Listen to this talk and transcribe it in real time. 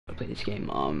play this game.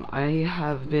 I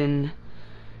have been.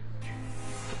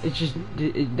 It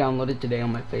downloaded today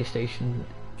on my PlayStation.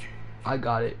 I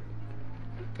got it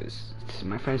because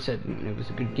my friend said it was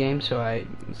a good game, so I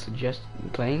suggest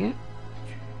playing it.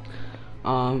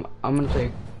 I'm gonna play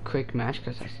a quick match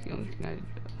because that's the only thing I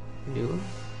do.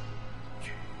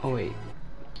 Oh wait,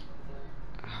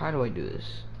 how do I do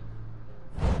this?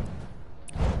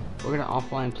 We're gonna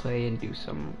offline play and do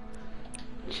some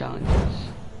challenges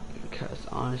because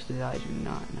honestly I do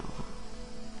not know.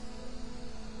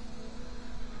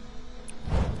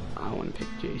 I want to pick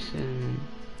Jason.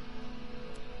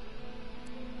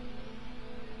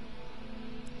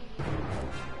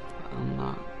 I'm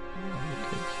not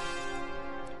because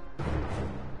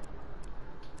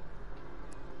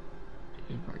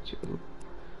here's part 2.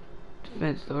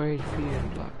 Defense, lower HP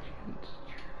and block chance.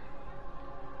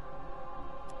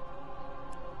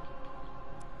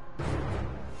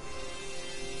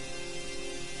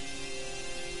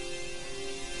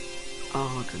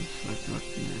 Oh, I can select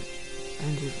nothing there.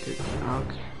 And okay,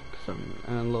 so I'm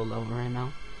at a low level right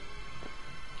now.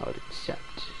 I would accept.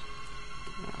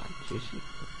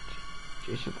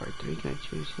 Jason part 3, can I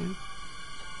choose him?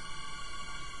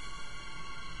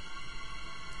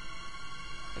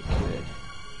 I could.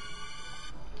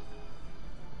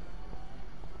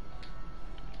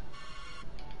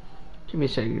 Give me a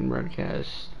second,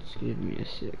 broadcast. Just give me a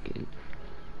second.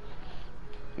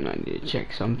 I need to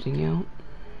check something out.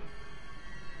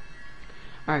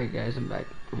 Alright guys, I'm back.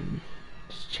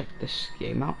 Let's check this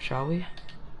game out, shall we?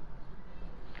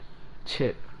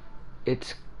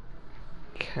 It's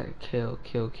kill,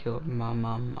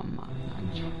 mama.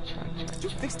 Did you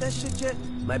fix that shit yet?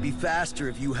 Might be faster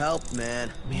if you help,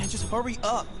 man. Man, just hurry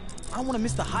up. I don't want to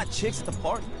miss the hot chicks at the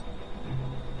party.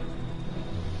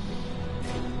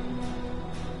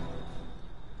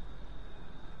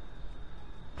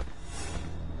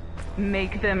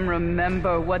 Make them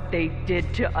remember what they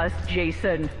did to us,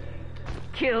 Jason.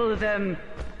 Kill them.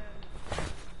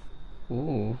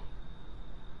 Ooh.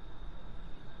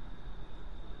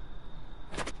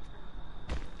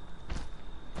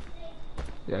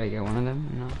 Did I get one of them?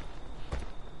 No.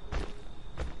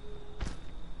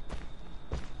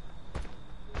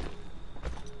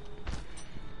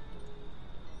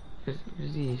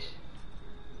 Where's these?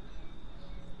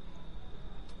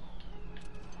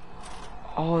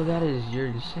 Oh, you're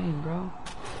insane, bro.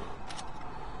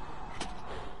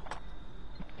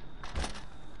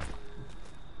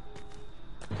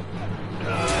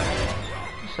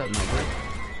 What's up, my boy?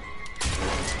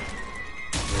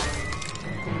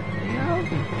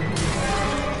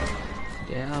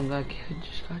 Damn, that kid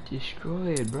just got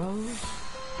destroyed, bro.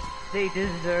 They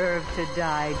deserve to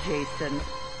die, Jason.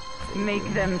 Make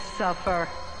them suffer.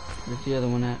 Where's the other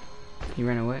one at? He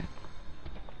ran away.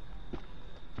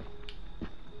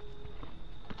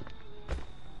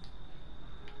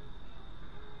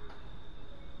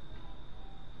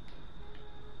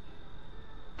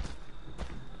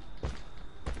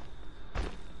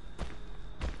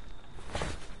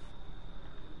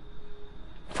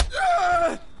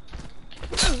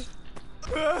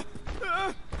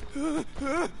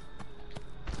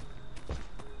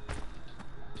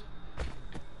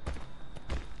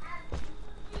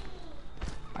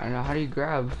 I don't know, how do you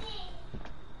grab?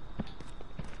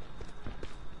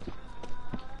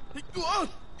 What's up,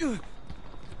 dude?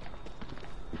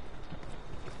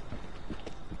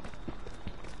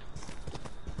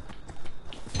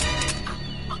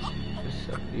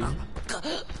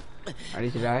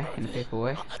 Ready to die in a paper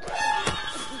way?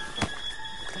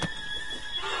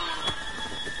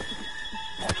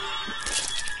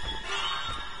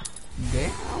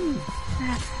 Damn!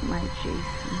 That's my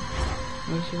Jason.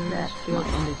 That's still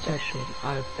undetected.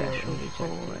 I failed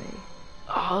undetected.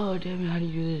 Oh, damn it, how do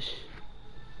you do this?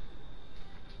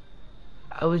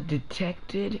 I was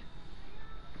detected?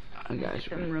 Oh, guys, Make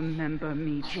them remember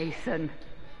me, Jason.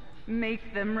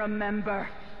 Make them remember.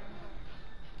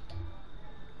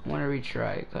 I want to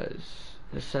retry, because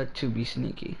it's set to be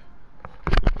sneaky.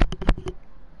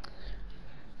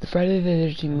 The Friday the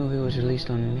 13th movie was released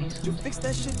on May. Did you fix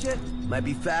that shit yet? Might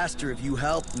be faster if you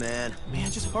help, man. Man,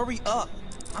 just hurry up.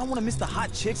 I don't want to miss the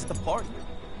hot chicks at the party.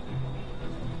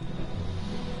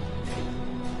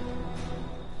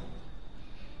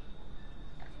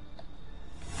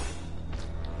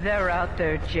 They're out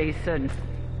there, Jason.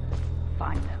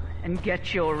 Find them and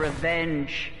get your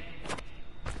revenge.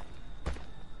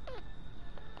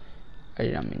 I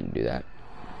did not mean to do that.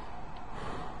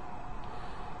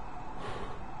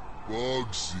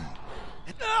 Bugsy.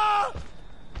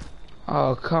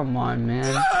 Oh, come on,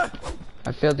 man.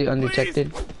 I failed the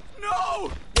undetected. No!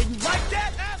 Did you like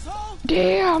that, asshole?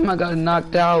 Damn, I got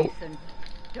knocked out. Jason,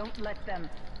 don't let them.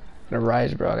 Gotta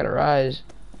rise, bro. I gotta rise.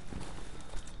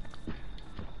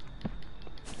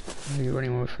 Where are you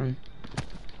running away from?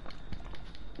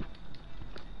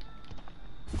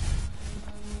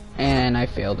 And I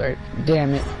failed, right?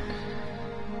 Damn it.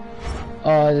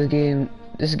 Oh,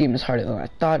 this game is harder than I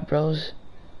thought, bros.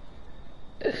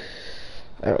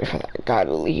 I wait for that guy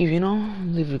to leave, you know?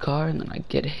 Leave the car, and then I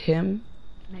get him.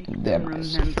 Make And them then I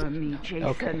remember me, Jason.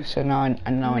 Okay, so now I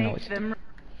know Make what to do. them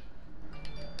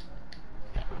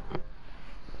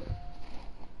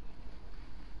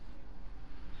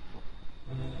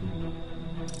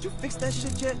Did you fix that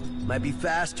shit yet? Might be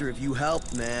faster if you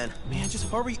helped, man. Man, just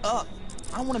hurry up.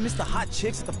 I don't want to miss the hot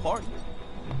chicks at the party.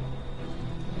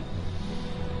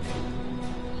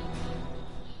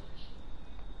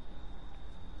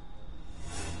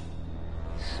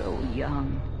 so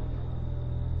young,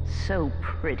 so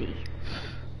pretty.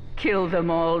 Kill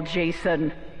them all,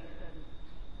 Jason.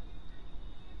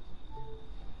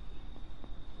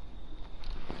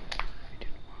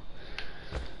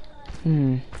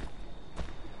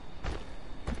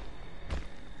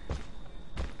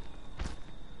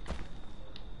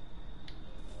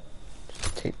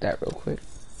 Just take that real quick.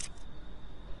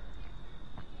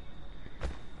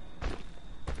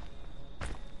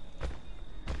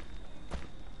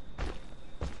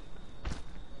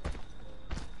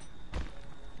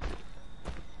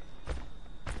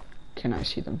 Can I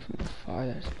see them from afar?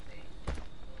 That's the thing.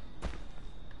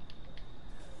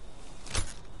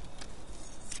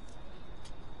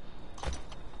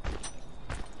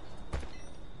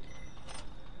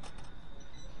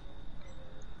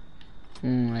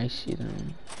 I see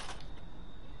them.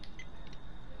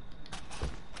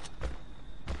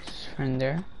 His friend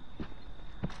there.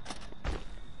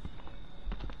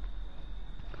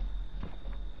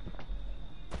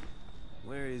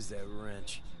 Where is that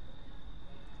wrench?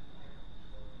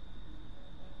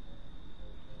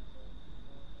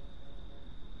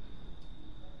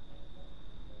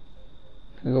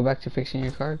 Can we go back to fixing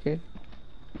your car, kid?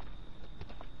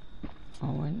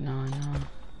 Oh wait, no.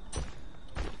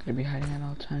 Gonna be hiding at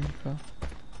all times, bro.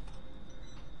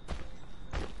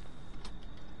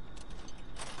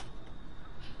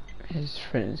 His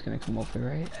friend is gonna come over,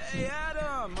 right? Hey,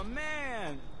 Adam, my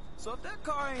man. So if that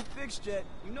car ain't fixed yet,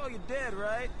 you know you're dead,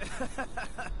 right?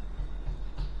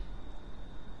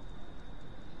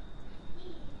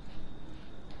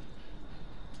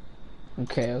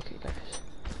 Okay, guys.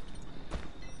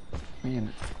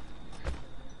 I'm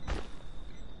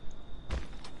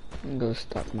gonna go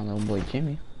stop my little boy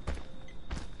Jimmy.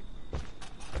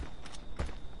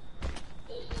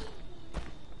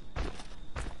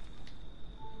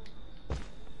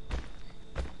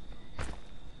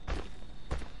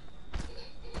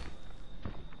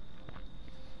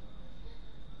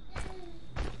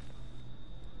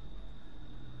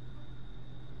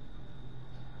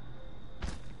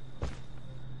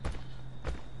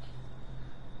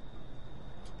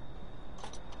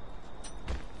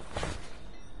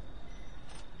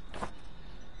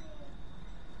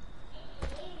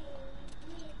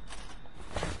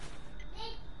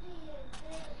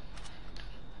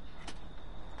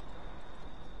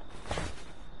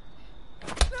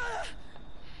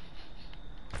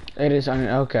 It is on.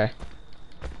 Okay.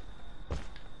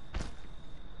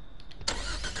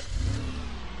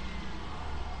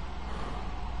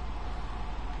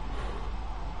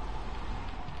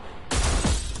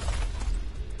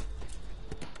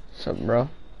 What's up, bro? Would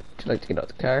you like to get out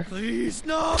the car? Please,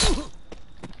 no!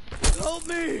 Help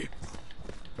me!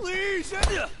 Please! That's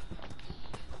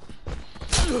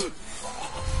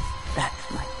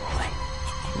my boy.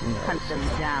 Hunt them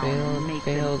down and make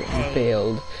them pay.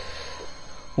 Failed.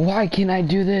 Why can't I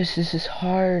do this? This is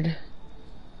hard.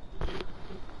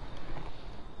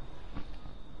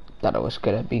 Thought I was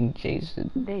good at being Jason.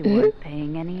 They weren't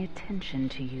paying any attention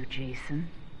to you, Jason.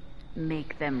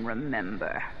 Make them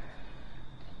remember.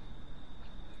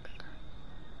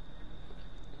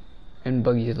 And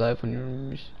Buggy's life when you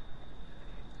remembers.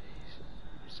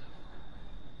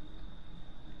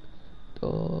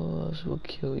 Those will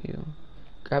kill you.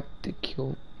 Grab the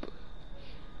kill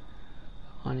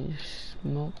on your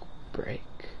smoke break.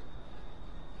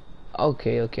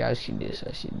 Okay, I see this.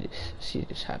 I see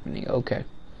this happening. Okay.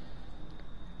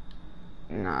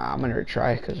 Nah, I'm gonna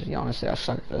retry because honestly I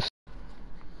suck at this.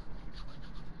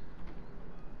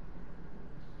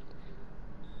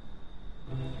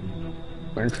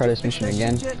 We're gonna try this mission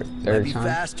again for third Might be time.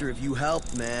 faster if you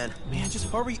helped, man. Man,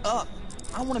 just hurry up.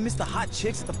 I don't want to miss the hot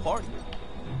chicks at the party.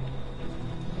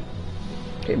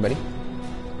 Okay, buddy.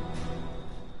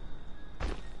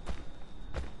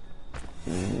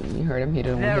 You heard him. He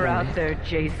didn't They're want out to there, hit.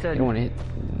 Jason. He didn't want to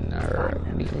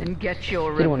hit. And get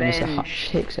your He didn't want to miss the hot revenge.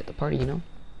 chicks at the party, you know.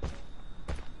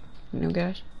 You know,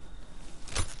 guys.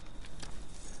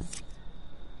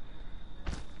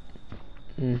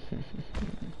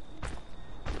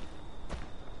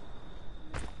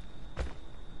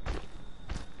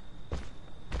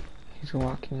 He's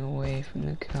walking away from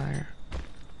the car.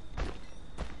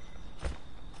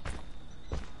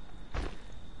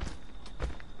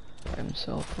 By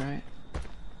himself, right?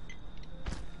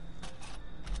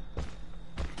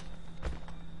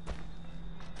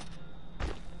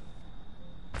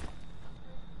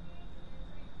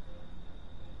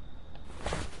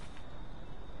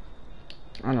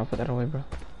 I don't know, put that away, bro.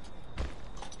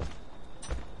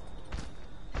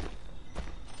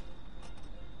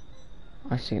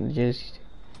 I'm seeing the jizz.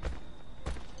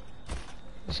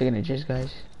 I'm seeing the jizz,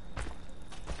 guys.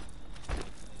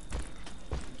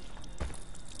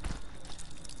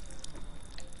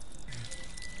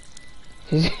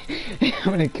 He's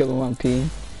I'm gonna kill him on peeing.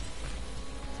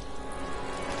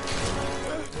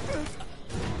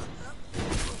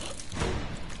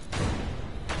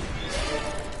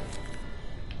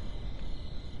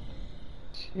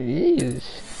 Jeez.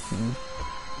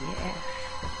 Yeah.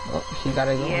 Oh, she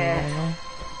gotta go. Yeah.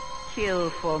 Kill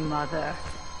for mother.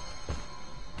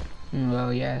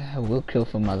 Well, yeah, I will kill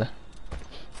for mother.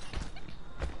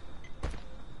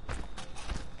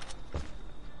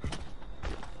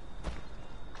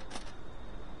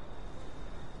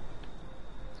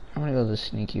 I'm gonna go the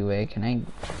sneaky way. Can I?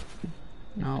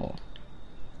 No.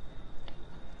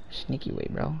 Sneaky way,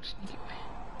 bro. Sneaky way.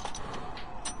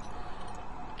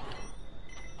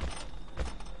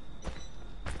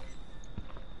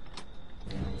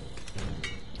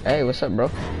 Hey, what's up, bro?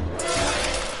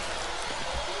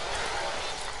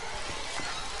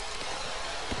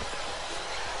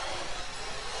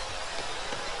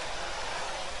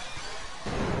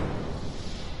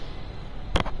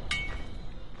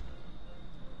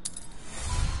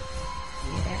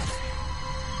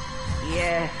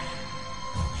 Yeah.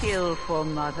 Kill for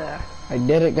mother. I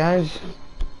did it, guys.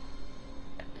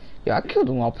 Yeah, I killed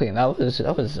him while playing. That was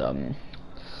a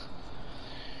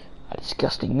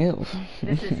disgusting move.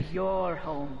 This is your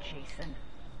home, Jason.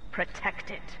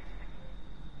 Protect it.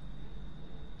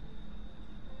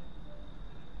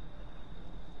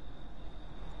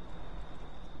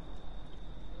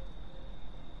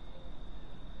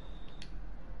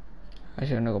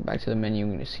 Actually, I'm gonna go back to the menu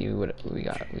and see what we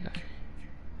got. Got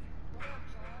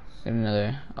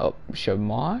another. Oh,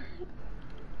 Shamar?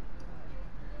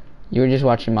 You were just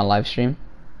watching my live stream?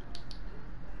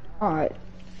 Alright.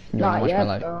 You wanna Not watch yet, my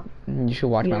live? though. You should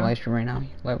watch my Yeah. live stream right now.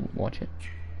 Watch it.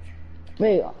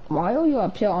 Wait, why are you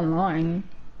up here online?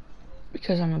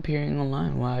 Because I'm appearing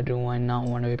online. Why do I not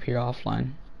want to appear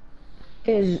offline?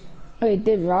 Wait,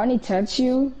 did Ronnie text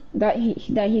you that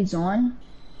he's on?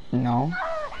 No.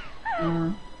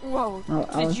 Whoa,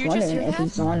 I did was you just wondering hear if that?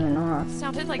 he's on or not.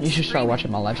 Sounded like You should start screaming.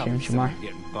 watching my live stream, Shamar.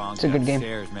 Getting bonked It's a good game.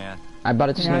 upstairs, man. I bought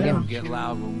it to Yeah, I sneak know. in. Get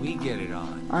loud when we get it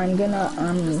on. I'm gonna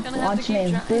Just gonna have to watching keep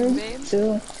in trying, 3, babe.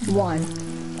 2,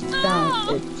 1.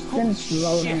 Down. It's finished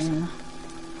loading.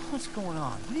 What's going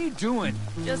on? What are you doing?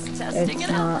 Just testing It's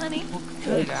it out, not- honey.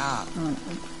 Cut it out.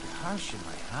 Hush in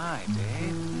my eye,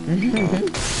 babe.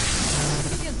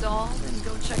 Be a doll and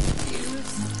go check the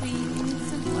fuse,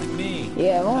 please. Like me.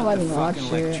 Yeah, it won't Not let the me watch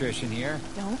fucking it. electrician here.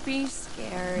 Don't be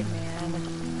scared,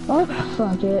 man. Oh,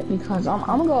 fuck it, because I'm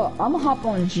gonna hop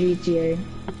on GTA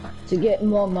to get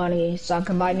more money so I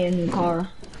can buy me a new car.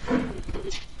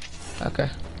 Okay.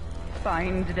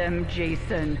 Find them,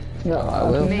 Jason. Yeah, I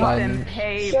will Make find them them.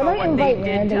 pay Should for I what they invite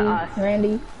did Randy? to us.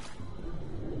 Randy,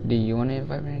 Do you want to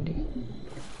invite Randy?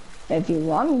 if you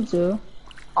want me to.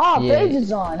 Oh, Yeah, Paige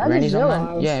is on. I Randy's just online?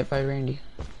 realized. Yeah, invite Randy.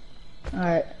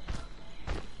 Alright.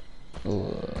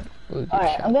 Ooh, good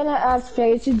Alright, shot. I'm gonna ask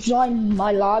Faye to join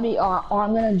my lobby or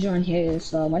I'm gonna join his.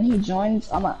 So when he joins,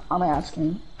 I'm gonna ask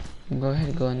him. Go ahead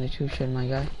and go in the two shed, my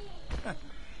guy.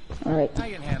 Alright. I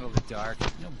can handle the dark.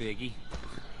 No biggie.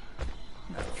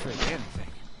 Not afraid of anything.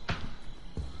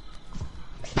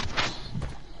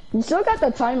 You still got the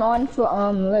time on for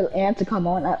little Ant to come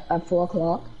on at 4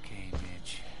 o'clock. Okay,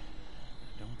 Mitch.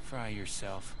 Don't fry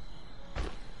yourself.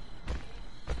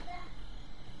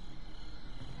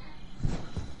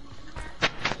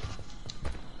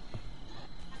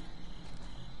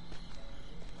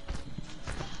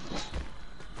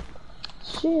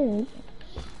 Shit.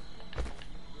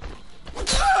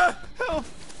 Help!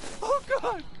 Oh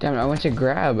God! Damn it, I went to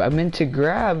grab. I meant to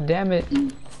grab, damn it.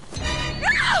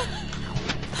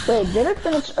 Wait, did it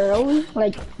finish early?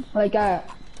 Like at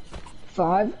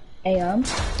 5 a.m.?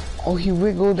 Oh, he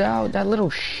wiggled out. That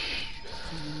little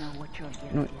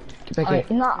No, get back Alright,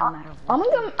 here. no, I'm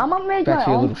gonna make Back my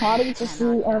here, own little party to see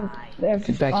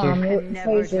if back here.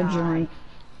 Phaser join.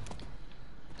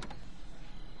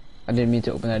 I didn't mean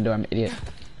to open that door, I'm an idiot.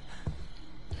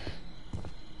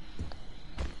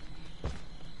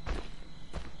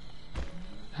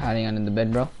 Hiding under the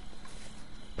bed, bro.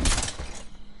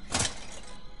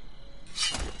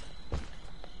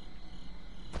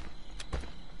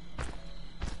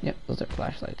 Yep, those are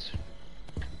flashlights.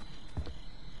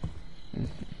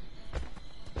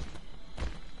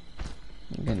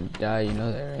 You're gonna die, you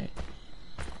know that, right?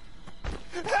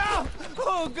 Help!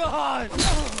 Oh God!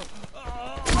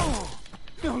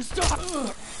 No, stop!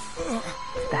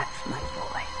 That's my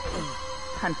boy.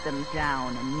 Hunt them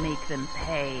down and make them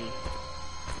pay.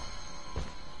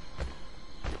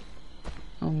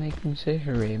 I'll make him say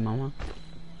hooray, mama.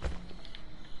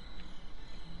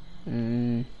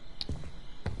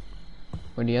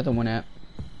 Where the other one at?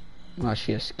 Oh,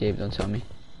 she escaped, don't tell me.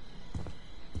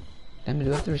 Damn it,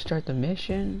 do I have to restart the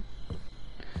mission?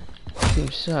 This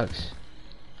game sucks.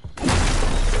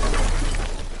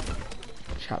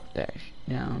 Chop that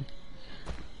down.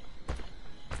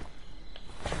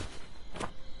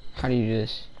 How do you do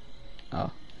this?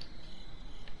 Oh.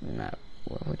 Map.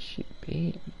 Where would she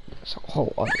be? That's a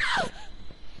whole other shit.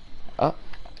 Oh.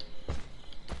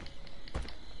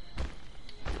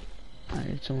 I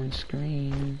heard someone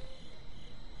scream.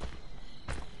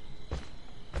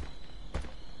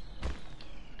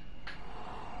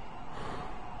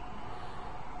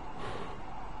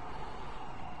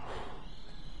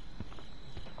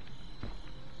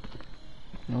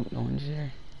 Nope, no one's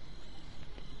there.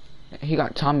 He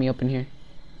got Tommy up in here.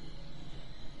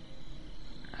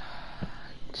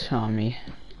 Tommy.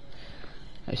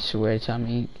 I swear,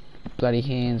 Tommy. Bloody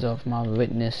hands off my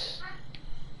witness.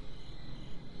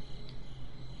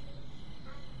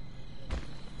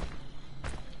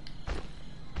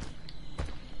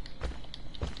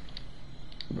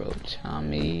 Bro,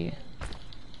 Tommy.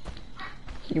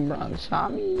 He brought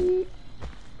Tommy.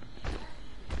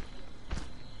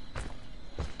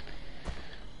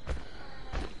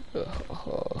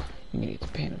 Oh, you need the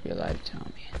pain of your life, Tommy.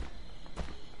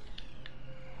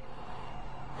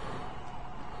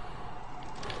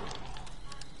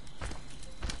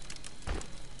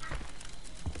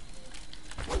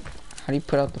 How do you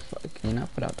put out the fire? Can you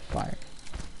not put out the fire?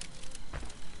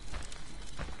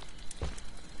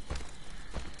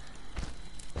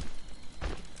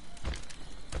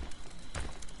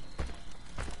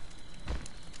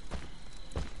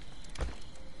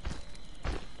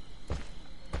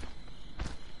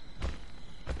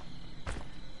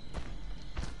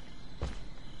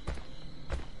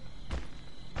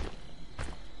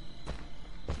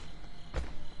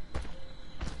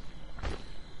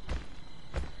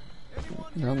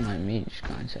 Don't mind me, just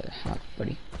go inside the house,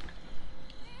 buddy.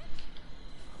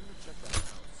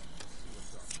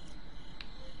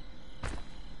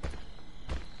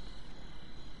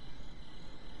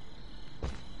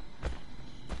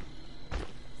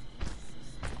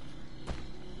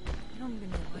 I don't even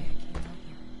know why I came out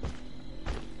here.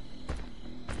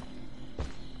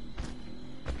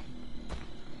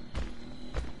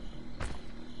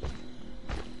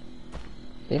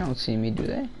 They don't see me, do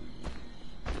they?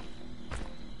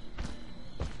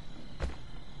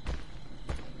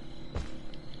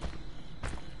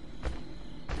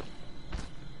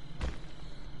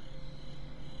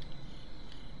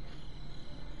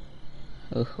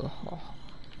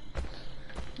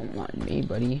 Don't mind me,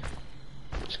 buddy.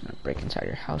 I'm just gonna break inside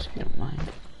your house if you don't mind.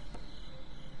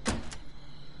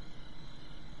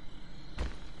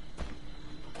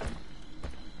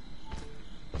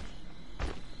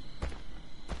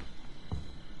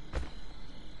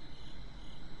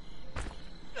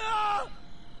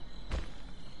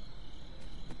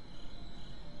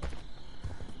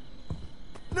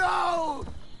 No!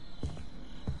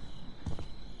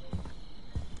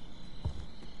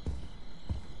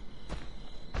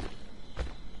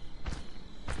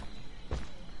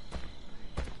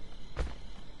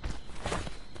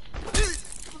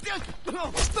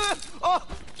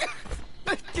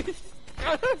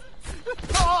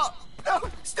 Oh, no,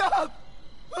 stop!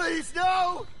 Please,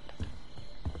 no!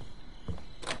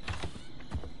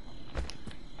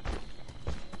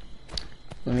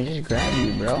 Let me just grab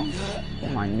you, bro.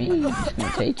 Don't mind me. I'm just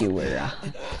gonna take you where,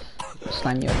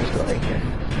 slam you up this door right here.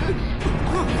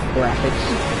 Graphics.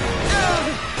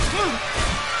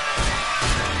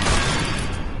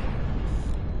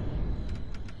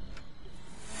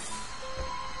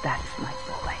 That's my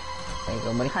boy. There you go,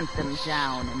 buddy. Hunt them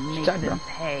down and make Start, them bro.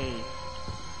 pay.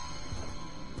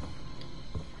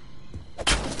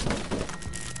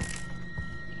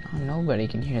 Oh no, Nobody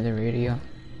can hear the radio.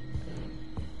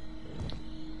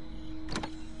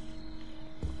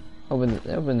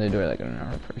 Open the door like a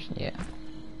normal person, yeah.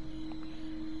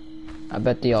 I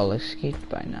bet they all escaped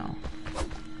by now.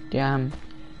 Damn.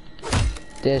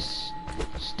 This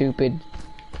stupid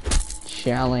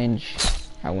challenge.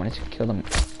 I wanted to kill them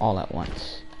all at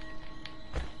once.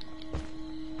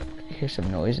 I hear some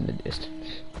noise in the distance.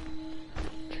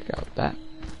 Check out that.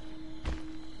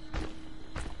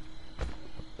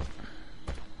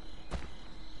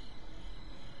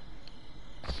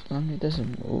 As long as it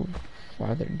doesn't move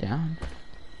farther down.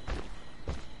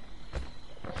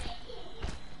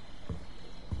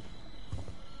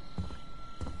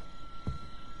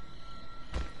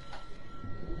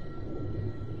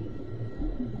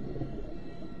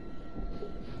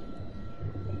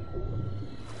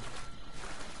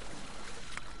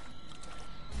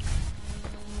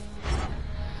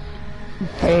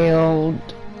 Failed.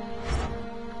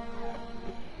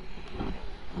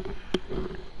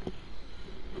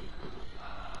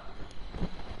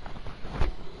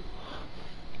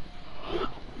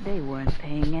 They weren't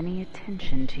paying any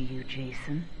attention to you,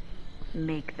 Jason.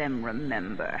 Make them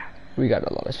remember. We got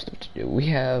a lot of stuff to do. We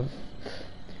have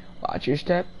watch your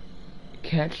step,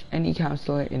 catch any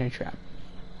counselor in a trap,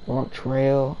 walk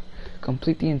trail,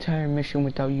 complete the entire mission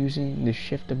without using the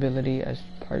shift ability as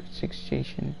part 6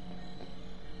 Jason.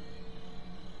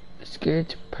 Scared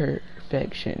to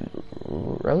perfection.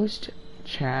 Roast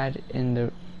Chad in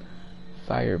the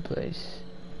fireplace.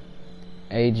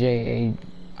 AI.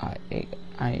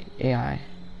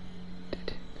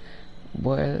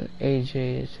 Boil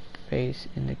AJ's face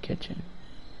in the kitchen.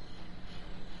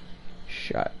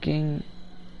 Shocking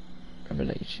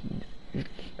revelation.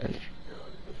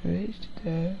 Raised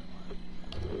there.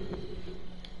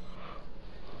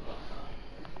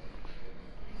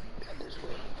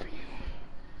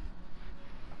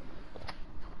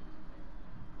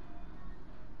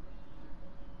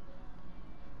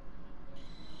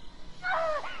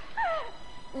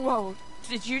 Whoa,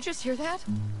 did you just hear that?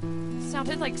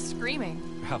 Sounded like screaming.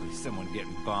 Probably someone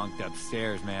getting bonked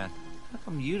upstairs, man. How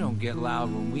come you don't get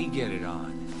loud when we get it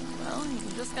on? Well,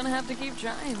 you're just gonna have to keep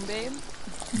trying, babe.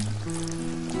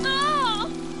 Ah!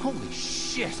 Holy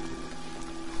shit!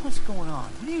 What's going on?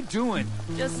 What are you doing?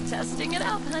 Just testing it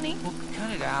out, honey. Well,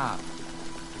 cut it out.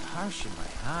 You're harshing my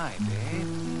high,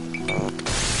 babe.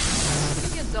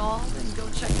 Be a doll and go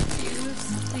check the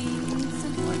fuse, please.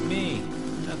 Like me.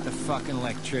 Not the fucking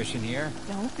electrician here.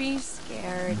 Don't be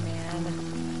scared, man.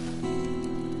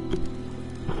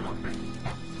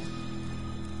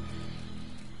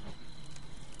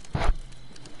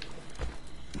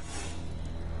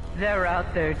 They're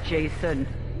out there, Jason.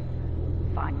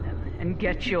 Find them and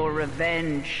get your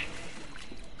revenge.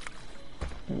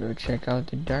 Go check out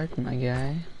the dark, my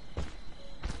guy.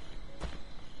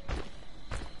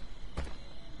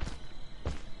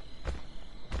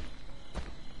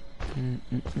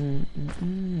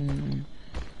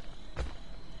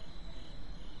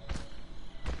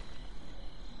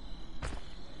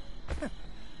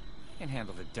 Can't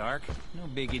handle the dark. No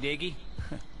biggie diggy.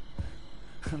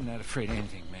 I'm not afraid of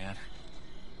anything, man.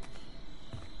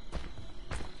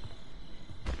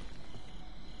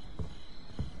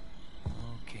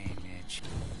 Okay, Mitch.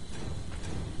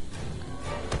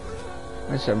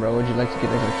 What's up, bro? Would you like to get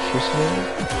like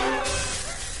electricity?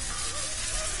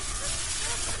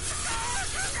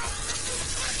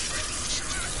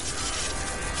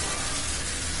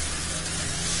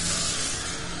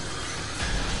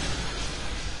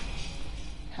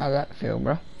 How'd that feel,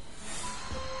 bro?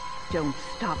 Don't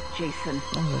stop, Jason.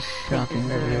 That was a They shocking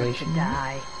deserve revelation. to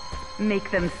die.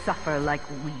 Make them suffer like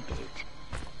we did.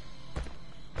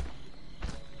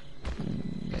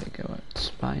 Gotta go out,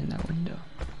 spy in that window.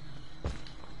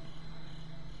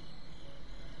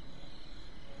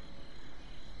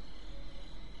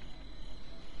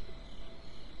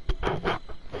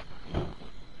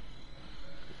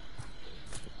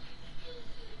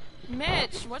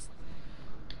 Mitch, what's...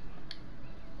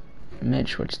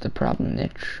 Mitch, what's the problem,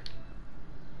 Mitch?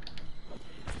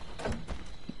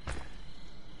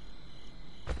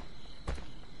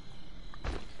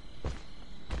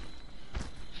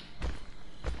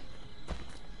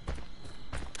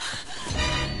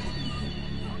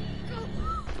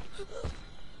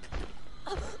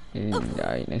 You didn't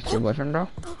die next to your boyfriend, bro?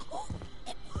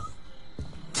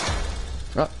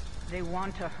 Oh. They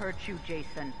want to hurt you,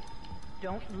 Jason.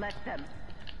 Don't let them.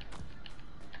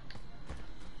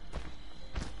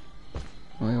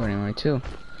 Wait, anyway, too.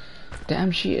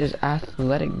 Damn, she is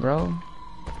athletic, bro.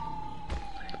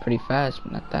 Pretty fast,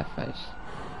 but not that fast.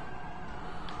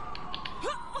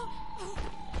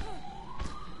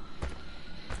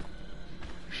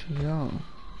 she go?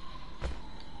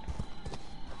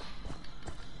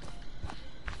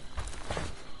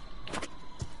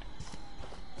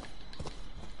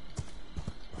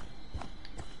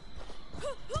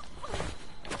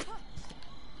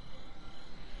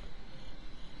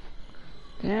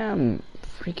 Damn,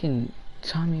 freaking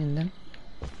Tommy and them.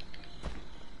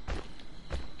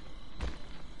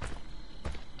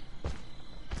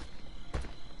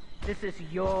 This is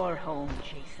your home,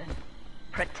 Jason.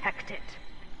 Protect it.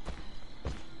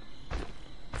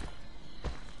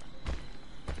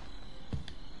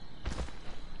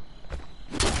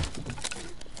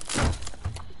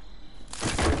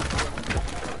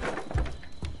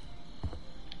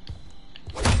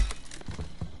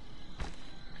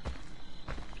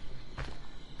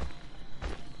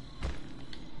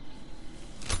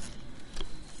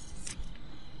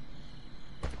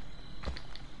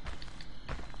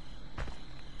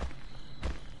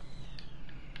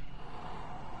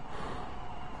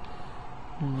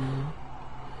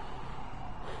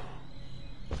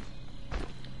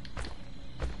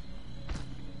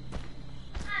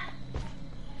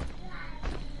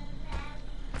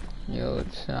 Yo,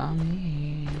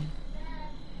 Tommy.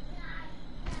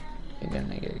 You're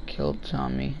gonna get killed,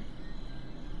 Tommy.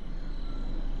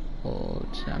 Oh,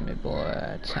 Tommy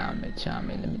boy, Tommy,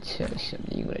 let me tell you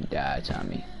something. You're gonna die,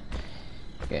 Tommy.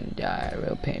 You're gonna die a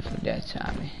real painful death,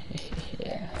 Tommy.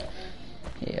 Yeah.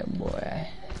 Yeah, boy.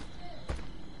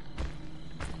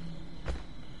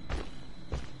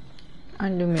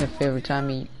 Do me a favor,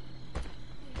 Tommy.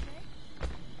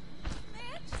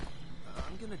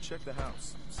 I'm gonna check the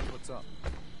house, see what's up.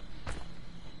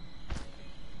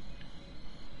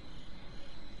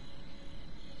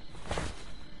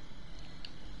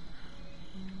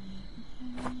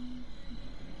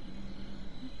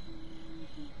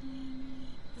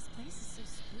 This place is so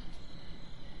spooky.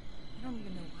 I don't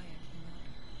even know why I came out.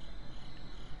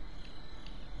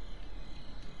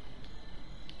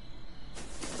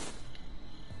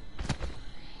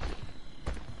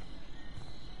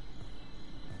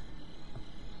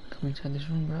 Come inside this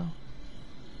room, bro.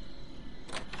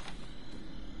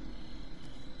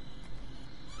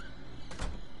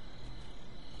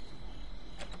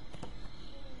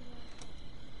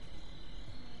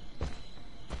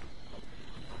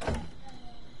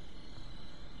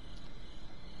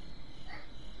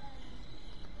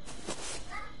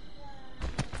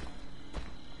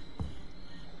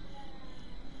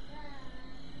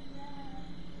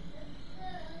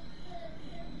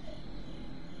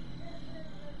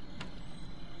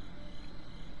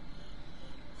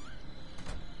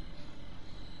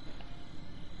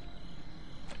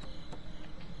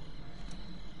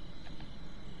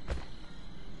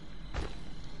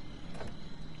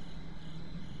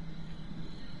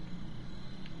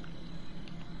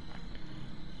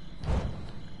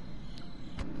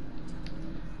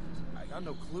 I got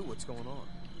no clue what's going on.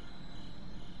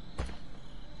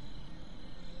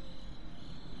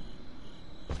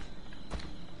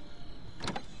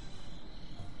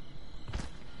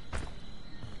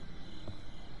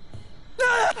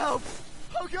 Help!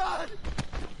 Oh God!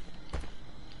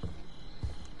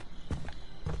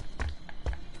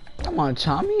 Come on,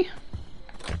 Tommy.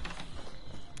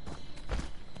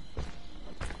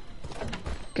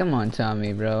 Come on,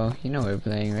 Tommy, bro. You know we're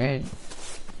playing, right?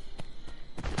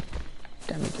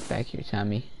 Tommy, get back here,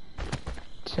 Tommy.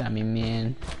 Tommy,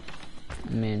 man.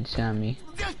 Man, Tommy.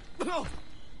 Here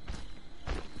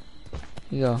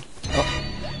you go. Oh.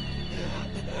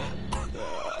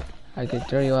 I could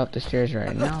throw you off the stairs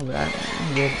right now, but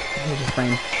I'm good. Here's your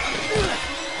frame.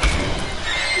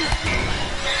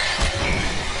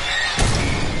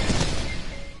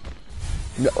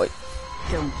 No, wait.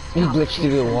 Don't He stop, glitched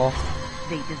through the Jason. wall.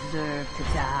 They deserve to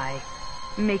die.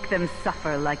 Make them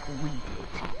suffer like we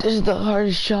did. This is the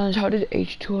hardest challenge. How did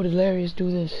H2O Delirious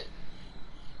do this?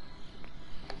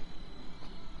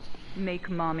 Make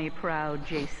mommy proud,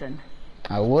 Jason.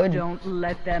 I would. Don't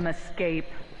let them escape.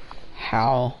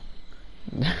 How?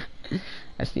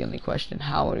 That's the only question.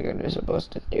 How are you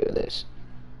supposed to do this?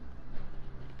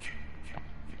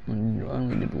 I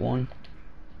only did one.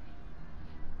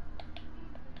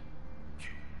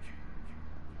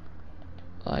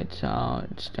 Lights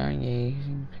out,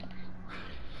 stargazing,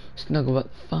 snuggle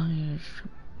up fire,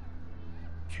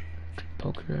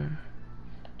 poker,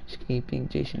 escaping,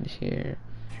 Jason is here,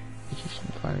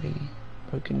 Egyptian party,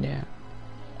 broken down,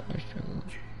 power struggle.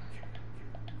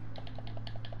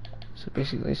 So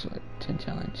basically it's like 10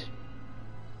 challenges.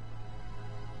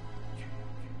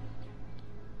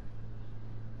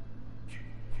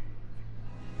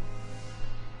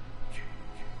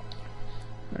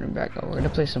 Running back over. We're gonna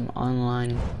play some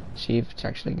online, see if it's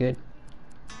actually good.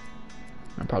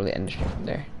 probably end the stream from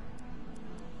there.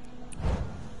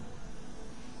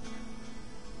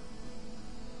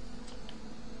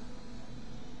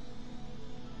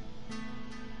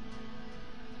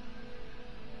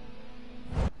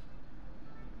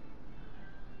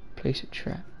 Place a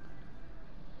trap.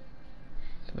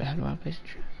 But how do I place a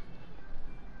trap?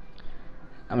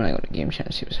 I'm gonna go to game chat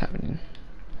and see what's happening.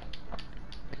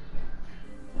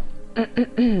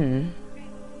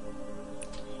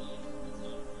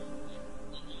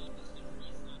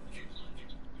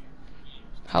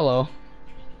 Hello.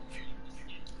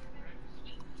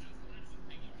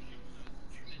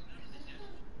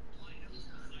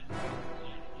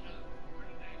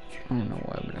 I don't know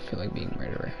why, but I feel like being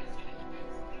murderer.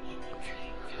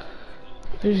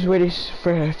 I'm just waiting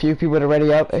for a few people to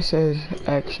ready up. It says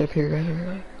accept here,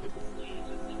 guys.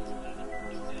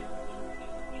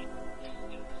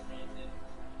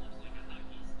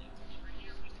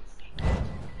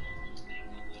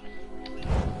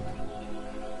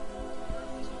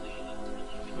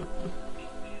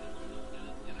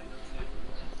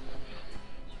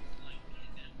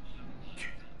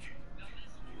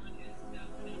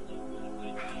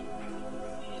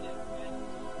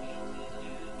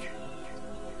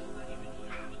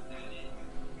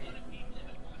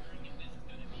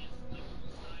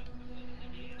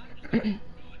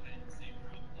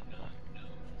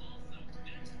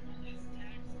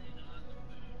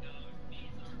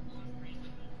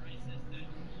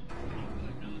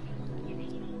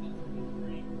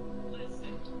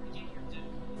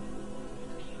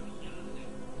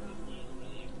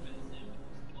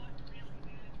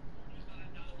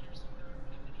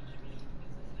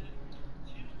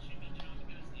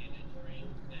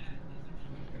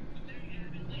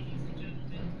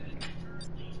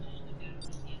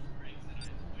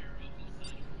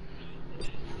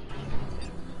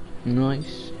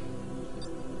 Nice.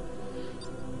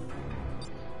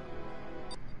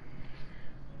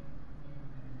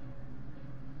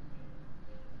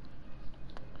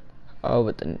 Oh,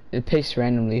 but then it picks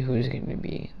randomly who's going to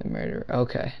be the murderer.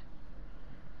 Okay.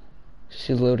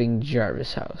 She's loading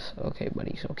Jarvis' house. Okay,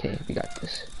 buddies. Okay, we got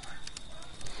this.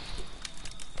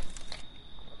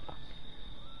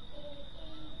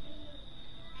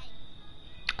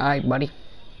 Alright, buddy.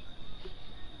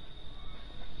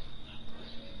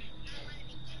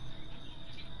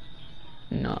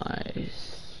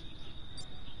 Nice.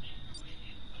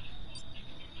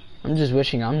 I'm just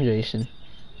wishing I'm Jason.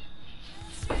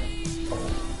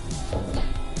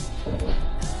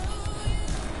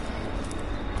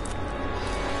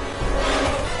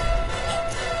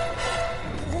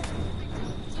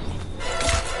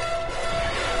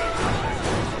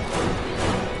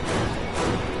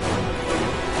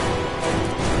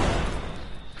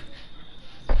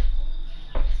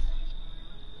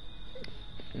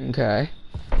 Okay.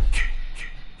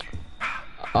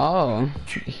 Oh.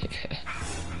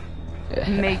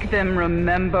 Make them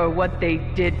remember what they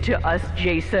did to us,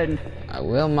 Jason. I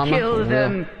will, Mama. Kill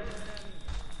them.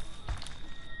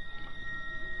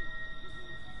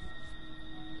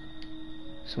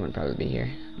 Someone probably be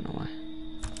here. I don't know why.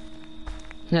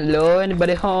 Hello,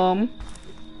 anybody home?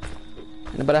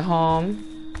 Anybody home?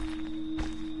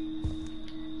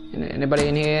 Anybody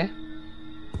in here?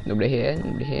 Nobody here.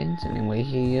 Nobody here. Is anybody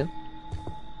here?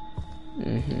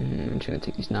 I'm just gonna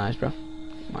take these knives, bro.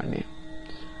 Mind me.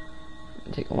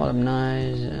 Take a lot of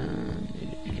knives.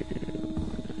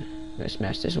 Gonna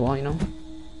smash this wall, you know.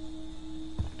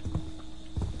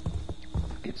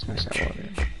 Can't smash that wall.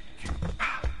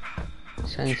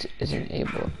 Sense is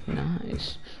enabled.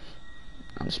 Nice.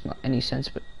 I don't smell any sense,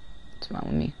 but it's fine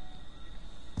with me.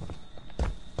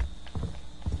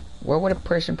 Where would a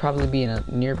person probably be, in a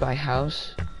nearby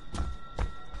house?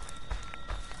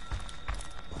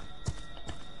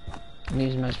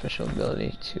 Use my special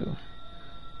ability to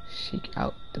seek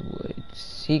out the woods.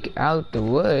 Seek out the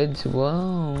woods?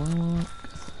 Whoa.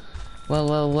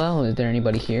 Well. Is there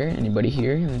anybody here? Anybody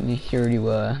here? Here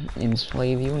to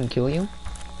enslave you and kill you?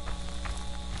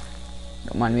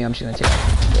 Don't mind me. I'm just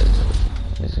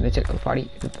gonna take the party.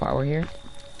 The power here.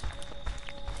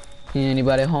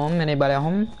 Anybody home? Anybody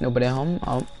home? Nobody home.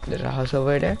 Oh, there's a house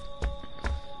over there.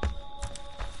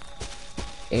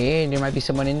 Hey, there might be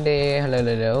someone in there.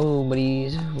 Hello,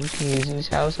 buddies. Who's in this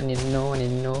house? I need to know.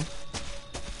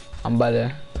 I'm about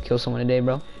to kill someone today,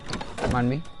 bro. Mind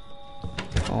me.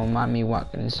 Oh, mind me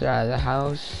walking inside the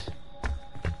house.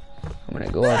 I'm gonna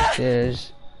go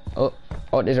upstairs. Oh,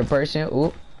 there's a person.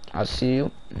 Oh, I'll see you.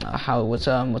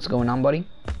 What's going on, buddy?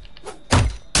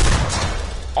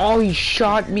 Oh, he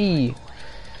shot me.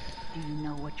 Do you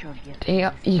know what your gift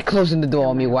Damn, he closing the door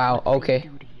on me. Wow. Okay.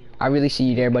 I really see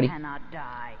you there, buddy. cannot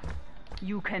die.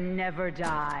 You can never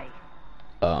die.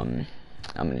 I'm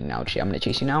gonna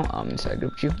chase you now. Inside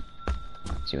group you.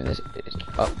 See when this is.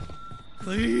 Oh.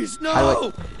 Please,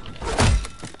 no!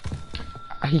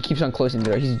 He keeps on closing the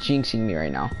door. He's jinxing me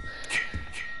right now.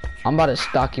 I'm about to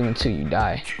stalk you until you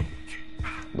die.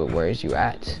 But where is you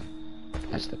at?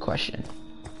 That's the question.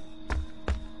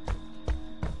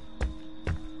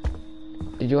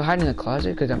 Did you hide in the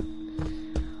closet? Cause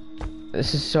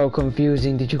this is so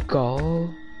confusing. Did you go?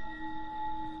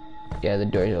 Yeah, the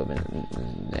door's open.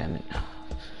 Damn it.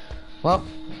 Well,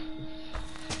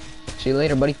 see you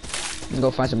later, buddy. Let's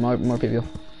go find some more people.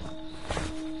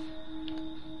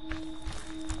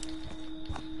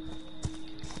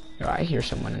 I hear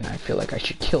someone and I feel like I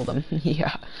should kill them.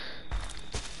 Yeah.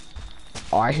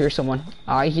 Oh, I hear someone.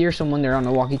 I hear someone. They're on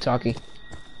the walkie-talkie.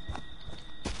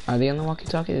 Are they on the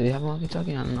walkie-talkie? Do they have a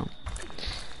walkie-talkie? I don't know.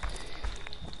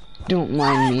 Don't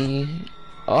mind me.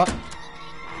 Oh.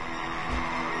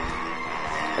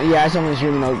 Yeah, someone's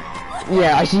shooting out.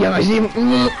 Yeah, I see him. I see him.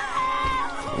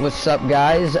 What's up,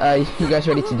 guys? You guys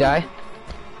ready to die?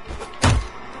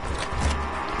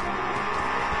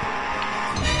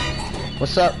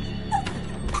 What's up?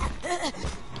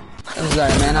 I'm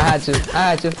sorry, man. I had to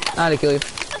kill you.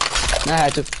 I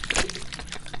had to.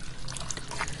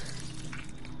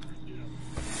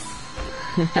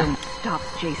 Don't stop,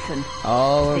 Jason.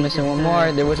 Oh, we're missing one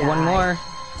more. There was one more.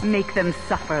 Make them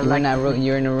suffer You're like in that room.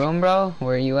 You're in the room, bro.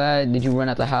 Where are you at? Did you run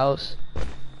out the house?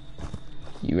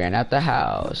 You ran out the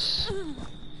house.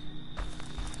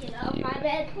 Get off my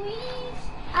bed, please.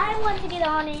 I want to get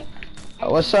on it.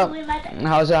 What's up?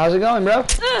 How's it going, bro?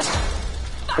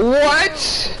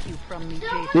 What?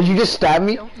 Did you just stab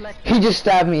me? He just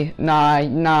stabbed me. Nah,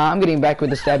 I'm getting back with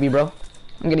the stabby, bro.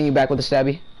 I'm getting you back with the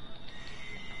stabby.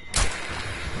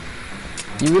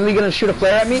 You really gonna shoot a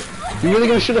flare at me? You really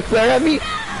gonna shoot a flare at me?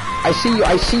 I see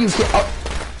you, get up.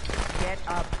 Get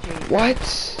up, Jason. What?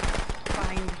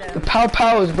 Find them. The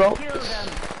pows, bro. Kill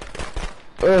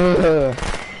them.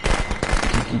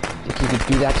 Think you could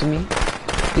do that to me?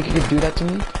 Think you could do that to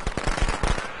me?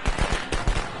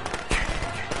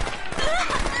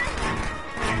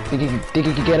 Think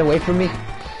you could get away from me?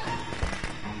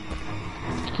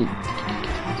 Think you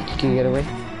could get away?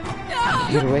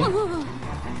 Get away?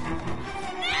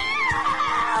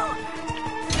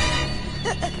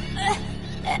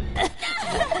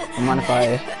 Mind if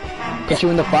I put you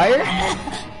in the fire?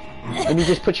 Let me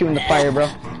just put you in the fire, bro.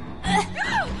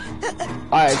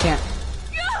 I can't.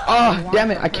 Oh, damn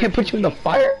it! I can't put you in the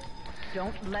fire.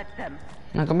 Don't let them.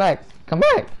 Now come back. Come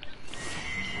back.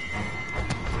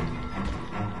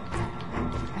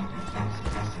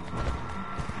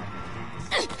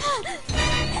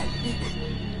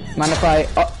 Mind if I?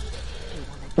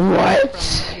 What?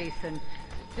 Jason.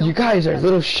 You guys are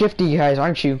little shifty guys,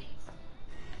 aren't you?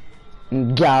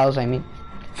 Gals, I mean.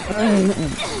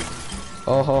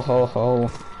 Oh ho ho ho.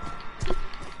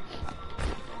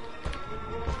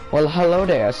 Well, hello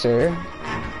there, sir.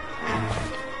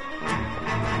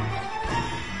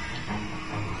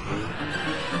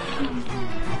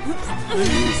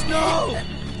 Please, no!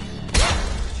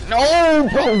 No,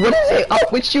 bro, what is it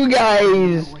up with you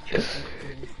guys?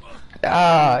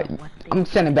 I'm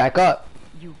sending back up.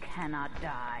 You cannot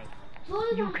die.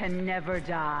 You can never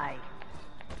die.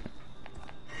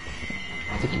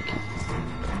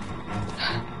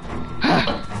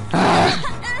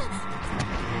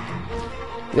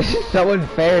 This is so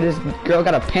unfair. This girl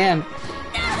got a pan.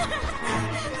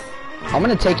 I'm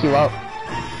gonna take you out.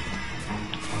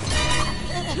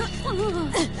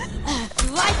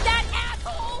 Like that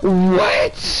asshole!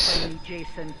 What?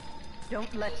 Jason,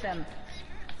 don't let them.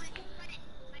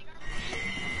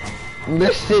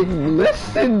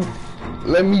 Listen.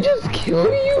 Let me just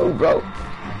kill you, bro.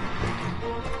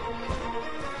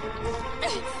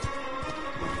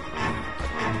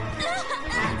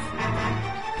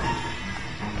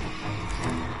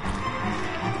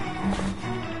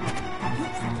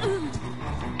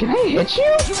 Can I hit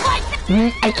you?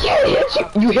 I can't hit you.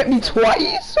 You hit me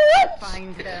twice. What?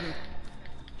 Find them.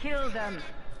 Kill them.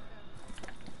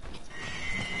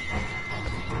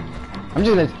 I'm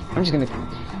just gonna.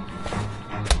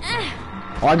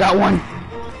 Oh, I got one.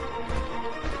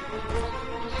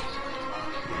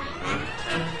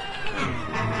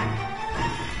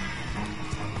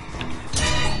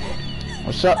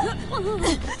 What's up?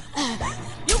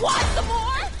 You want some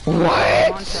more?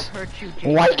 What?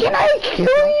 Why can't I kill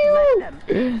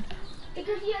you?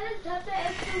 Because you haven't done the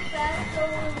extra fast, so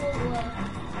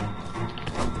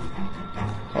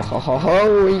Ho ho ho ho!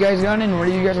 Where are you guys running? Where are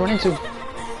you guys running to?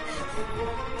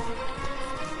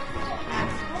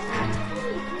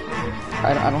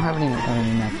 I don't have any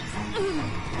maps.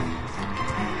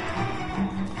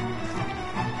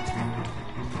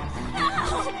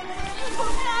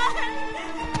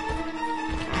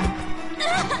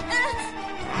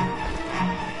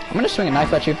 gonna swing a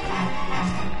knife at you.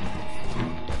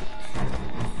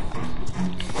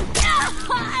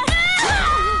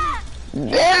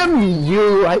 Damn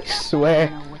you, I swear.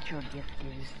 I know what your gift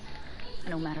is.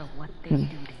 No matter what they do to you,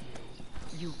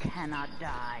 you cannot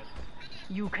die.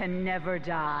 You can never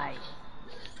die.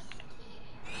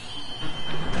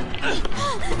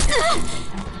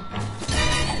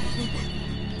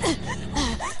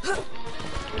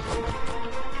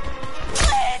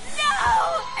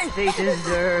 They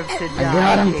deserve to die,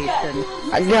 got him. Jason.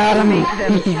 I got him. Make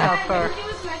them suffer. He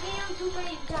was smacking him too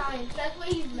many times. That's why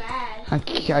he's mad. I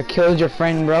killed your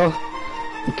friend, bro.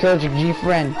 I killed your G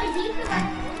friend. Why is he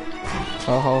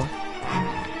so Oh.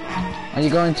 Are you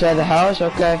going inside the house?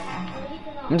 Okay.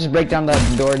 I'm gonna just break down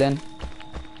that door then.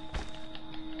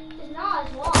 It's not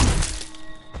as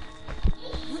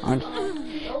long.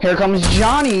 Here comes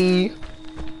Johnny.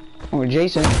 Or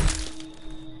Jason. It's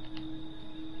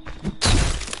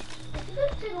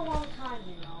gonna take a long time,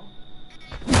 you know.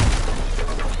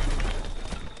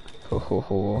 Ho ho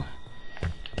ho.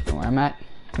 Know where I'm at?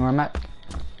 Know where I'm at?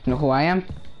 Know who I am?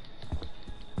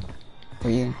 Who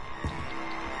are you?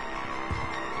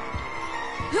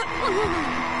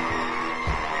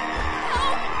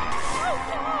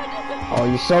 Oh,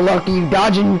 you're so lucky you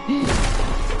dodging.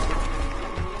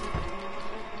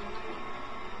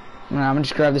 I'm gonna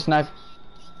just grab this knife.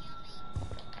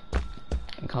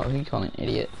 He called an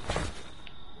idiot.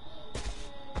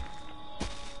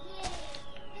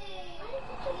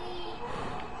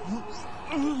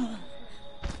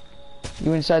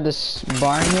 You inside this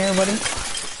barn here, buddy?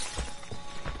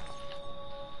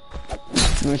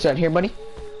 You inside here, buddy?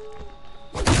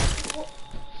 You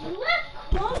left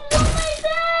crumbs on my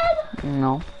bed?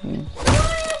 No. Why do I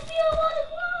feel a lot of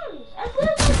crumbs? I put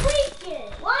up the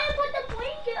blanket. Why I put the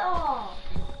blanket off?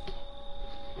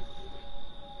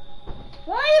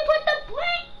 Why you put the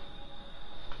blanket?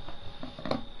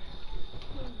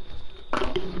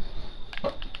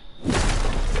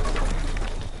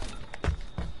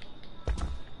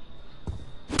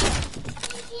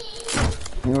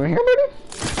 You were here, buddy?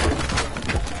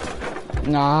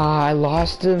 Nah, I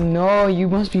lost him. No, you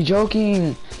must be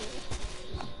joking.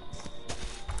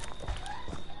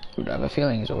 Dude, I have a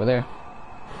feeling he's over there.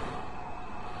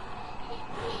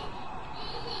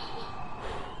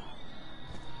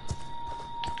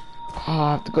 Oh,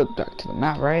 I have to go back to the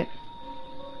map, right?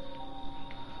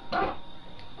 There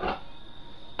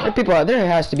are people out there.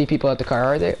 Has to be people at the car,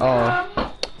 are there?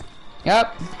 Oh.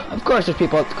 Yep. Of course there's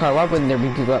people at the car. Why wouldn't there be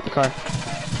people at the car?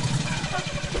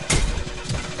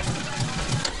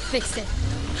 Fixed it.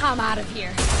 I'm out of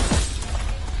here.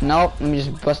 Nope. Let me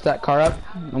just bust that car up.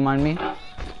 Don't mind me.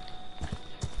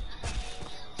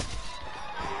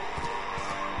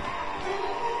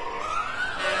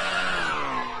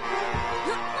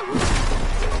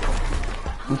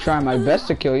 I'm trying my best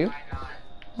to kill you.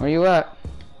 Where you at?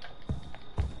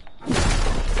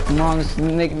 Come on, this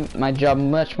will make my job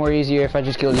much more easier if I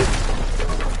just killed you.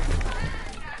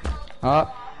 Oh.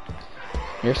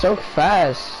 You're so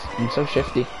fast. I'm so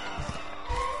shifty.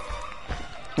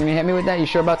 Can you hit me with that? You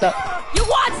sure about that? You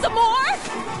want some more?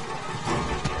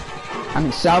 I'm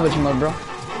in salvage mode, bro.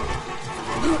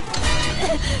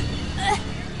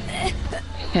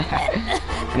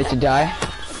 Ready to die?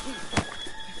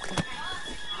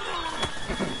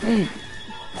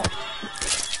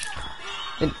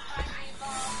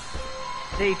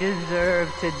 They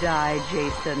deserve to die,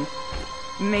 Jason.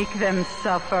 Make them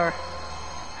suffer.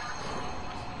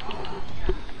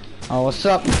 Oh, what's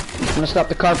up? I'm gonna stop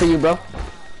the car for you, bro.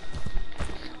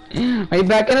 Are you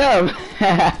backing up?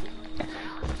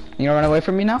 You gonna run away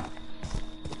from me now?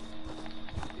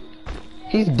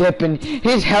 He's dipping.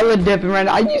 He's hella dipping right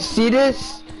now. You see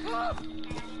this?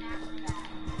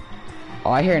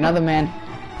 Oh, I hear another man.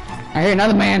 I hear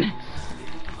another man.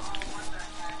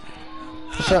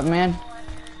 What's up, man?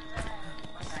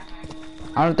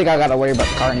 I don't think I gotta worry about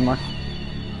the car anymore.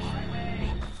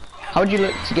 How would you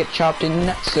like to get chopped in the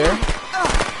nuts, sir?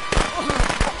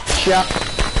 Chop.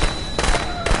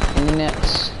 In the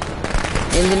nuts.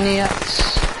 In the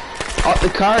nuts. Oh, the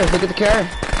car. Look at the car.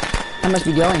 I must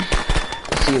be going.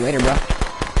 I'll see you later, bro.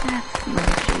 That's my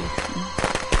Jason.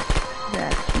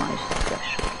 That's my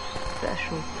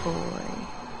special toy.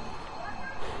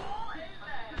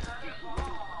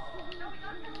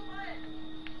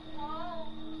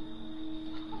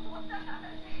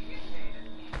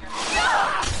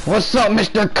 What's up,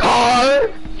 Mr. Car?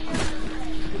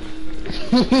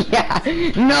 Yeah.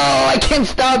 No, I can't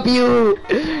stop you.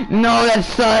 No, that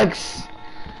sucks.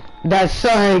 That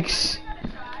sucks.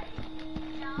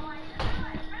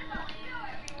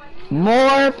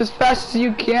 Morph as fast as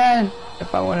you can.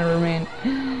 if I want to remain.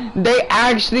 They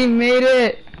actually made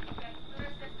it!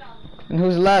 And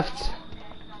who's left?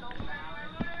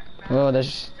 Oh,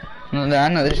 there's... I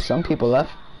know there's some people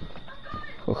left.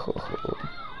 I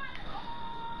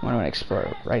want to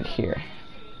explore right here.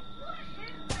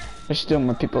 There's still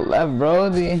more people left,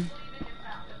 bro.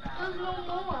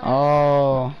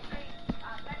 Oh.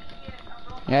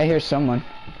 Yeah, I hear someone.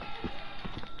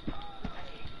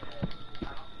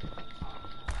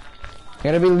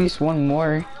 Gotta be at least one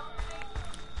more.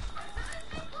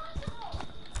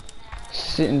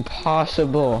 It's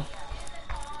impossible.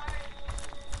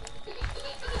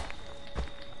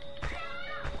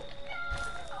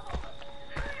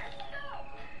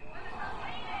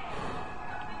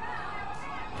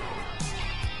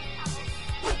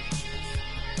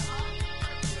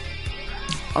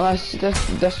 Oh,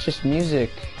 that's just music.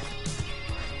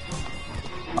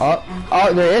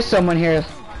 Oh, there is someone here.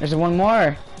 There's one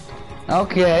more.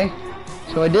 Okay,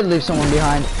 so I did leave someone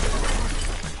behind.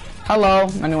 Hello,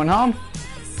 anyone home?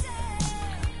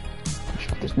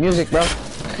 Shut this music, bro.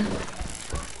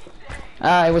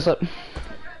 Hey, what's up?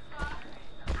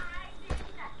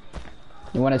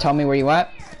 You want to tell me where you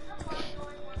at?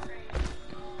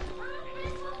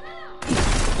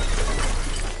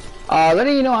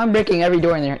 Letting you know I'm breaking every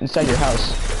door in there inside your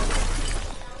house.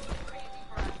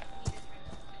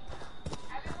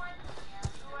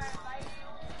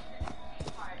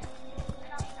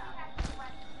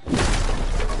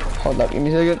 Hold up, give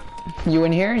me a second. You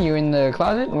in here? You in the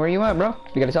closet? Where you at, bro?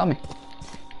 You gotta tell me.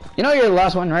 You know you're the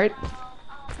last one, right?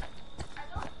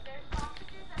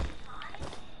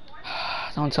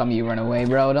 Don't tell me you ran away,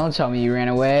 bro. Don't tell me you ran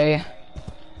away.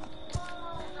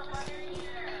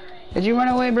 Did you run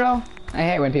away, bro? I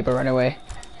hate when people run away.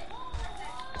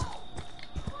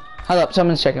 Hold up,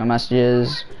 someone's checking my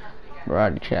messages.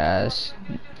 Broadcast.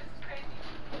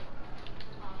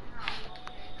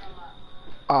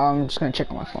 I'm just gonna check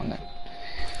on my phone then.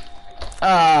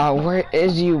 Where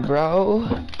is you, bro?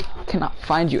 Cannot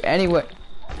find you anywhere.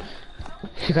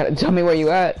 You gotta tell me where you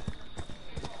at.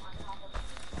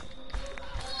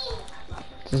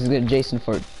 This is good, Jason,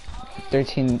 for Friday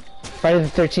the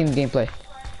 13th gameplay.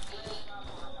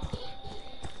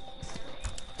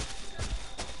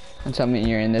 And tell me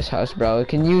you're in this house, bro.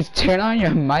 Can you turn on your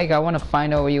mic? I want to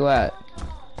find out where you at.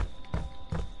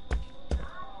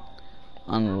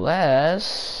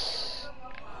 Unless...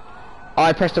 Oh,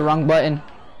 I pressed the wrong button.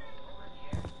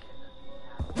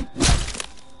 I'm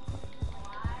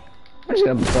just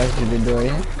gonna bust through the door,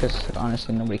 yeah? Because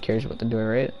honestly, nobody cares about the door,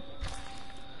 right?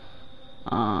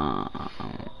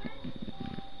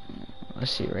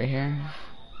 Let's see, right here.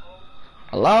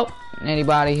 Hello?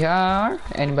 Anybody here?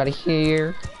 Anybody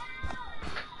here?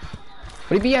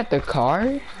 Would he be at the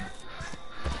car?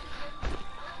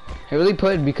 I really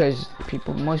put because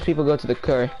most people go to the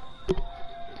car.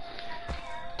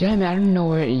 Damn it, I don't know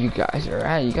where you guys are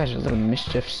at. You guys are little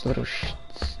mischiefs, little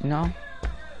shits, you know?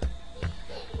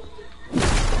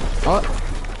 Oh.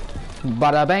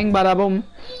 Bada bang, bada boom.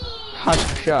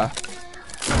 Hush.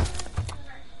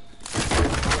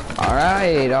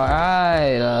 Alright.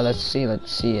 Let's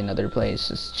see another place.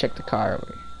 Let's check the car.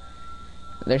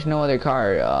 There's no other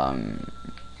car.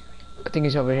 I think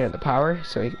he's over here at the power,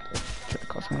 so he try to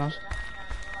call someone else.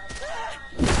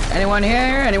 Anyone here?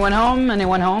 Anyone home?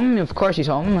 Anyone home? Of course he's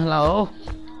home. Hello.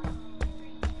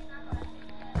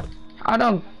 I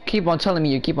don't keep on telling me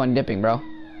you keep on dipping, bro.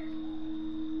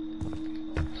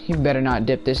 You better not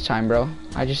dip this time, bro.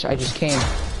 I just came.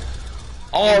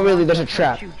 Oh, really? There's a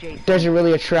trap. There's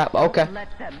really a trap. Okay.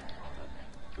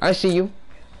 I see you.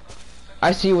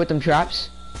 I see you with them traps.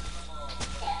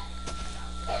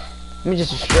 Let me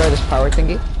just destroy this power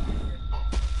thingy.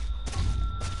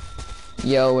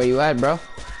 Yo, where you at, bro?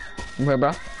 Where,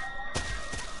 bro?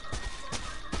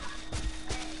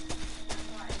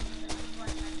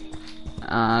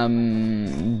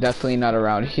 Definitely not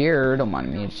around here. Don't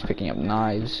mind me just picking up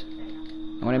knives.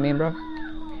 You know what I mean, bro?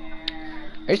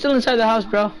 Are you still inside the house,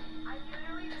 bro?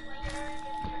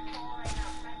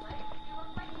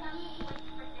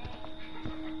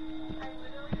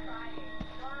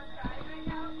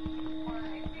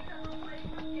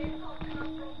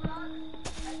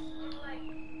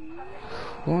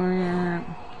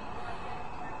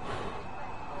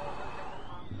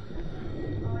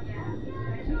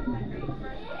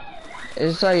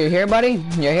 So you here, buddy?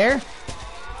 You here?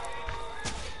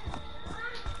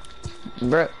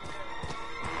 Bro,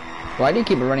 why do you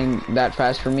keep running that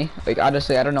fast for me? Like,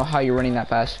 honestly, I don't know how you're running that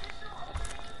fast.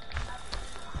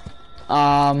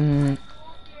 Let me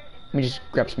just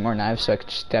grab some more knives so I can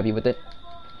just stab you with it.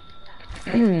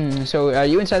 So, are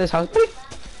you inside this house?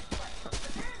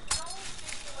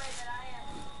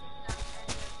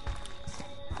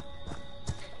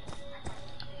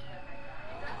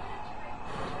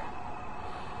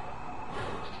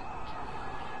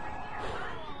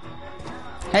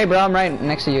 Hey, bro, I'm right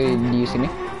next to you. Do you see me?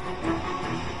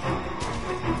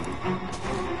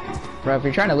 Bro, if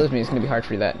you're trying to lose me, it's gonna be hard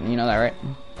for that. You know that, right?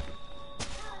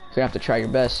 You're gonna have to try your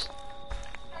best.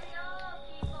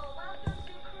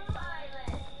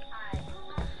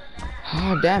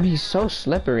 Oh, damn, he's so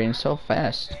slippery and so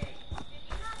fast.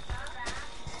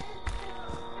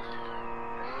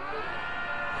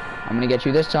 I'm gonna get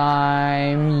you this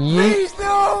time. Please,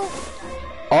 no!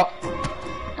 Oh,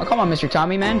 come on, Mr.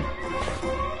 Tommy, man.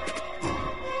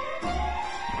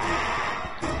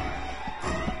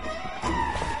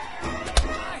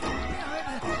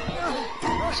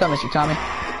 What's up, Mr. Tommy?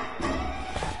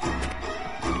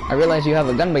 I realize you have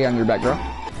a gun behind your back, bro.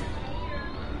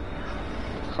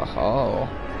 Oh.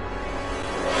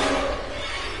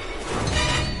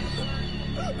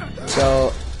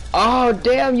 So, oh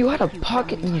damn, you had a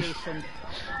pocket.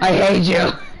 I hate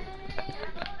you.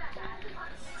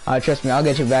 Trust me, I'll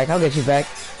get you back. I'll get you back.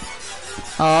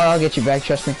 Oh, I'll get you back.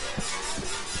 Trust me.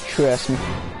 Trust me.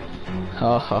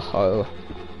 Oh, ho, ho.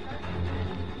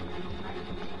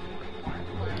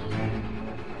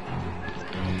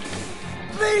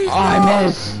 Please, oh, I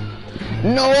miss.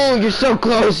 No, you're so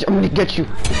close. I'm gonna get you.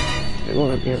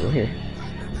 Over here.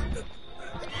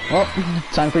 Well,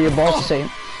 time for your balls to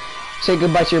say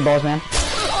goodbye to your balls, man.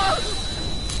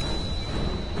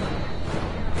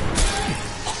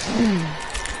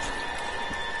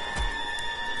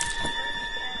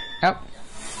 Yep.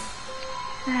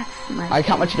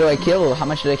 How much did I kill? How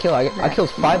much did I kill? I killed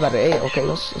 5 out of 8. Okay,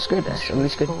 that's good. That's at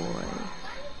least good.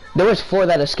 There was 4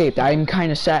 that escaped. I'm kind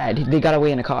of sad. They got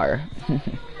away in a car.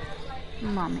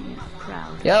 Mommy is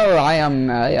proud. Yo, I am,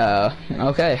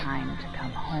 okay. Time to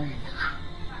come home.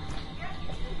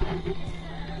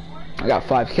 I got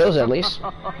 5 kills at least.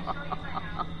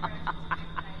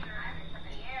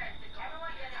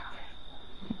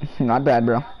 Not bad,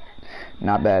 bro.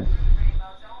 Not bad.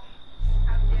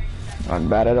 Not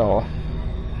bad at all.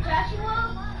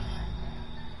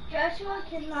 Joshua,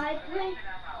 can I play?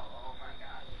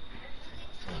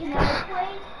 Can I play?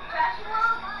 Joshua?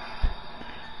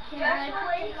 Can I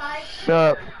play? Shut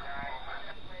up.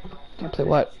 Can I play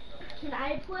what? Can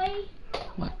I play?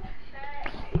 What?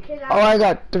 Can Oh, I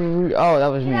got 3. Oh, that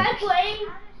was me. Can I play?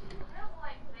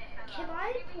 Can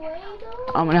I play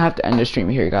though? I'm gonna have to end the stream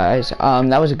here, guys.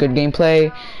 That was a good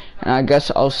gameplay, and I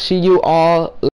guess I'll see you all